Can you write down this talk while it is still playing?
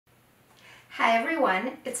Hi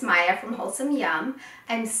everyone, it's Maya from Wholesome Yum.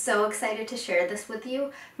 I'm so excited to share this with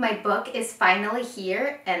you. My book is finally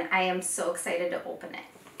here and I am so excited to open it.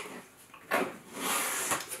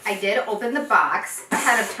 I did open the box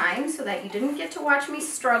ahead of time so that you didn't get to watch me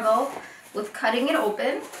struggle with cutting it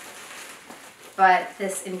open. But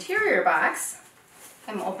this interior box,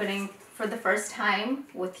 I'm opening for the first time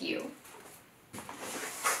with you.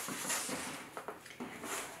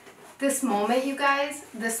 This moment, you guys,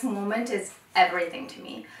 this moment is everything to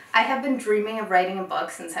me. I have been dreaming of writing a book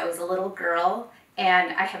since I was a little girl,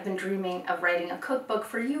 and I have been dreaming of writing a cookbook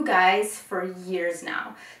for you guys for years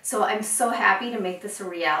now. So I'm so happy to make this a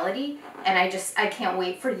reality, and I can't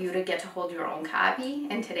wait for you to get to hold your own copy,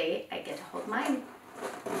 and today I get to hold mine.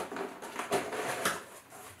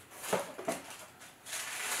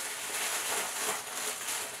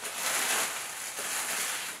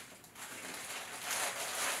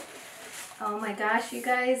 Oh my gosh, you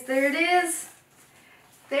guys, there it is.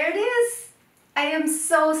 There it is. I am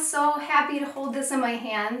so happy to hold this in my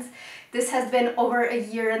hands. This has been over a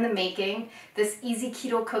year in the making. This Easy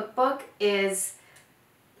Keto Cookbook is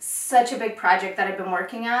such a big project that I've been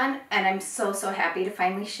working on, and I'm so happy to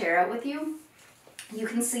finally share it with you. You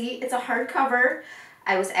can see it's a hardcover.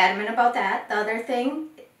 I was adamant about that. The other thing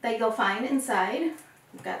that you'll find inside,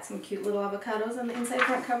 we've got some cute little avocados on the inside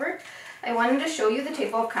front cover. I wanted to show you the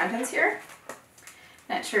table of contents here.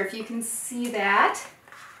 Not sure if you can see that,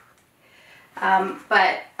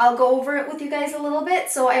 but I'll go over it with you guys a little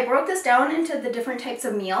bit. So I broke this down into the different types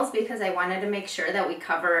of meals because I wanted to make sure that we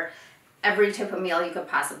cover every type of meal you could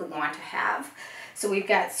possibly want to have. So we've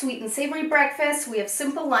got sweet and savory breakfast, we have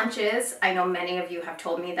simple lunches. I know many of you have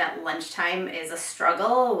told me that lunchtime is a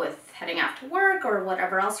struggle with heading off to work or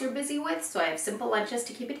whatever else you're busy with, so I have simple lunches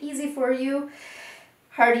to keep it easy for you.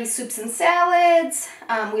 Hearty soups and salads.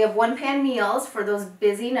 We have one-pan meals for those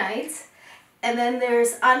busy nights. And then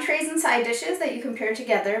there's entrees and side dishes that you can pair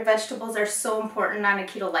together. Vegetables are so important on a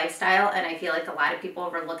keto lifestyle, and I feel like a lot of people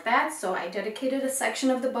overlook that, so I dedicated a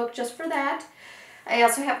section of the book just for that. I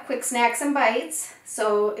also have quick snacks and bites,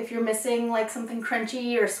 so if you're missing like something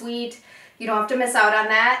crunchy or sweet, you don't have to miss out on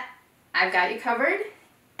that. I've got you covered.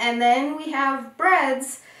 And then we have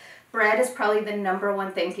breads. Bread is probably the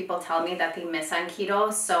 #1 thing people tell me that they miss on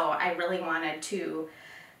keto, so I really wanted to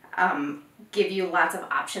give you lots of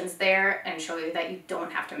options there and show you that you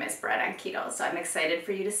don't have to miss bread on keto. So I'm excited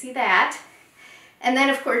for you to see that. And then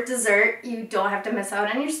of course dessert, you don't have to miss out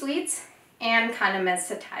on your sweets, and condiments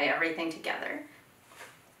to tie everything together.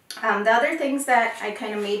 The other things that I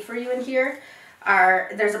kind of made for you in here are,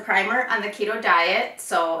 there's a primer on the keto diet,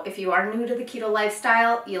 so if you are new to the keto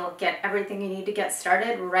lifestyle, you'll get everything you need to get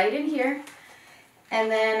started right in here. And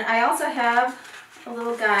then I also have a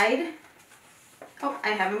little guide. Oh, I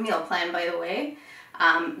have a meal plan, by the way.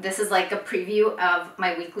 This is like a preview of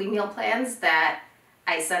my weekly meal plans that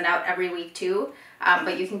I send out every week too,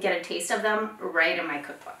 but you can get a taste of them right in my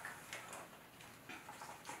cookbook.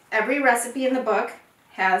 Every recipe in the book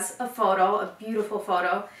has a photo, a beautiful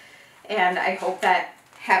photo, and I hope that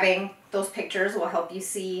having those pictures will help you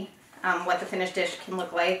see what the finished dish can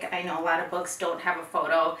look like. I know a lot of books don't have a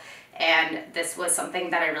photo, and this was something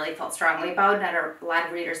that I really felt strongly about that a lot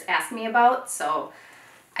of readers asked me about, so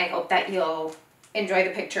I hope that you'll enjoy the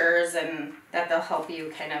pictures and that they'll help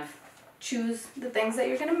you kind of choose the things that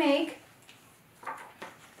you're going to make.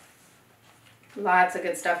 Lots of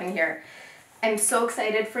good stuff in here. I'm so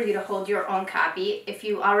excited for you to hold your own copy. If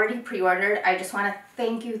you already pre-ordered, I just want to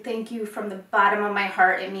thank you from the bottom of my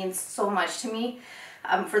heart. It means so much to me.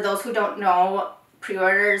 For those who don't know,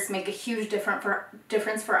 pre-orders make a huge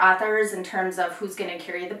difference for authors in terms of who's going to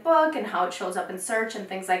carry the book and how it shows up in search and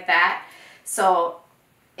things like that. So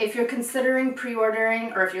if you're considering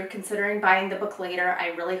pre-ordering, or if you're considering buying the book later, I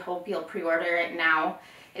really hope you'll pre-order it now.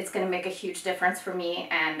 It's going to make a huge difference for me,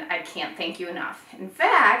 and I can't thank you enough. In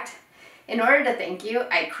fact, in order to thank you,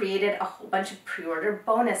 I created a whole bunch of pre-order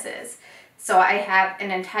bonuses. So I have an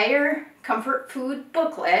entire comfort food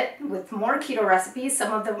booklet with more keto recipes.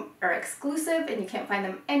 Some of them are exclusive and you can't find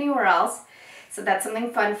them anywhere else. So that's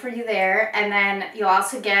something fun for you there. And then you'll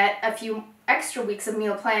also get a few extra weeks of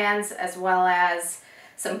meal plans, as well as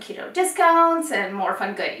some keto discounts and more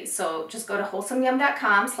fun goodies. So just go to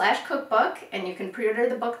wholesomeyum.com/cookbook and you can pre-order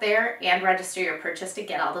the book there and register your purchase to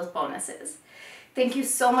get all those bonuses. Thank you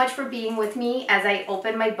so much for being with me as I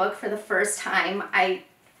open my book for the first time. I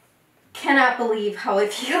cannot believe how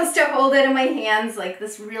it feels to hold it in my hands. Like,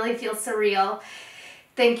 this really feels surreal.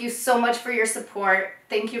 Thank you so much for your support.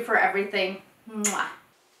 Thank you for everything. Mwah.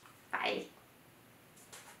 Bye.